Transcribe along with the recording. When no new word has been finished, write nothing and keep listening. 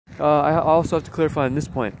I also have to clarify on this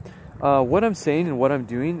point. What I'm saying and what I'm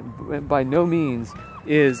doing by no means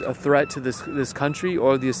is a threat to this country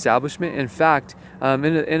or the establishment. In fact,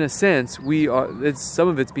 in a sense, some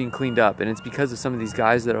of it's being cleaned up, and it's because of some of these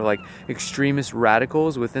guys that are like extremist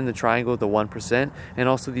radicals within the triangle of the 1%, and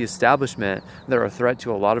also the establishment that are a threat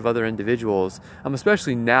to a lot of other individuals.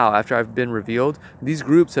 Especially now, after I've been revealed, these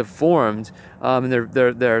groups have formed, and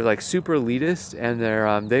they're like super elitist, and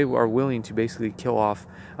they are willing to basically kill off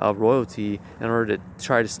royalty in order to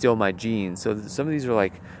try to steal my genes. So some of these are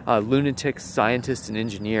like lunatic scientists and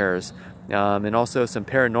engineers, and also some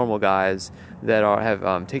paranormal guys that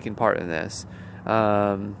have taken part in this,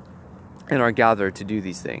 and are gathered to do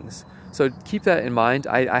these things. So keep that in mind.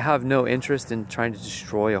 I have no interest in trying to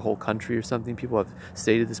destroy a whole country or something. People have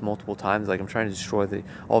stated this multiple times, like I'm trying to destroy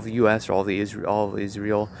all of the U.S. or all of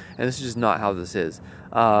Israel, and this is just not how this is.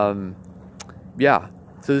 Yeah.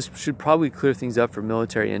 So this should probably clear things up for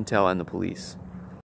military intel and the police.